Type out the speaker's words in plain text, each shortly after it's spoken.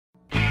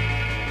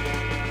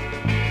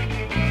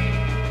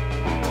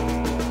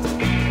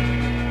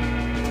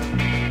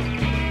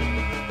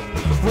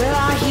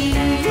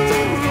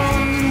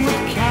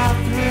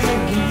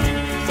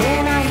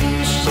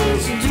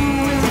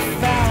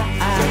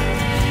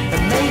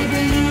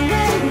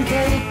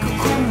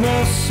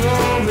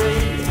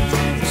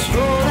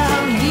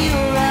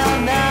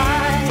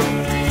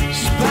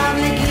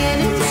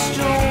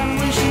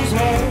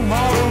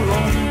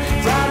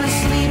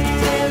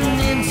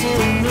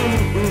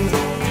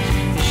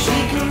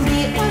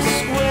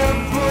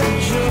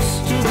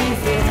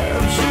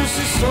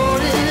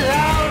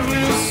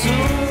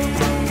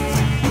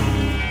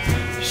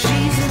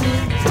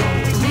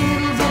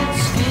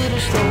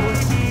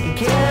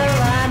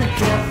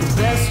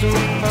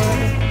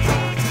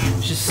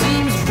She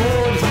seems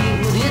bored here,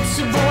 but it's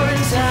a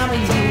boring time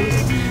of year,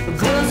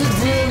 because the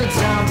dinner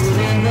time put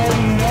in the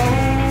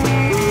note.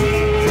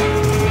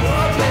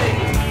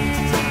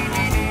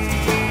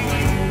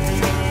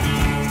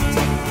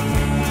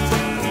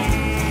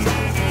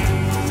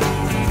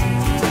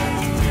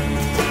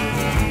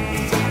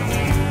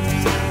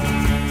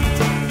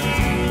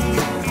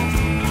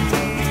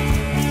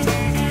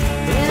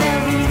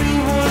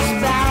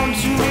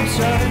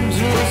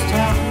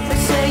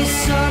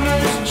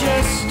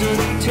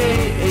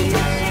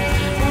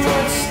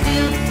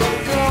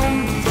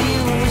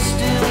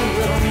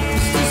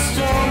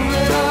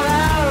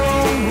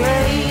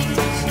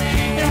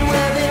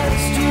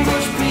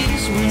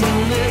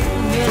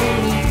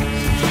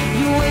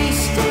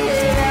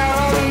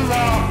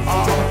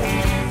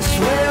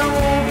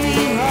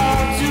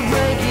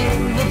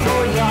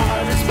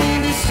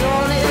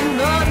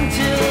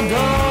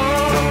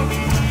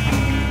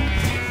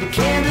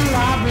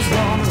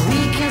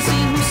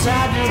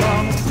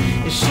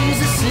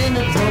 She's a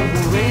sinner, but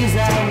we'll raise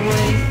that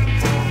way.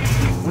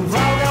 We've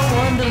all got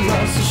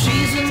wanderlust, so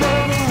she's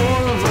another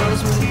one of us.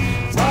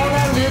 We've all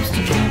got lips to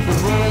keep the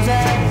boys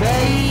at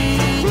bay.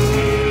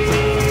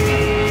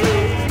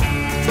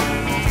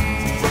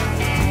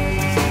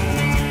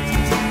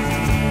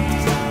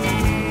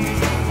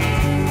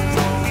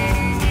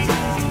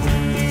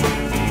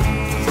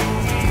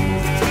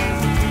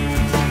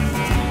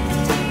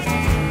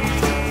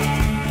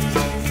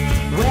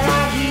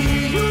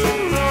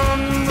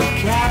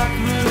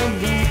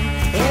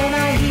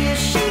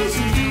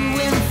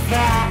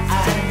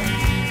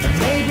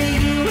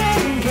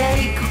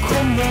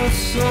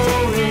 So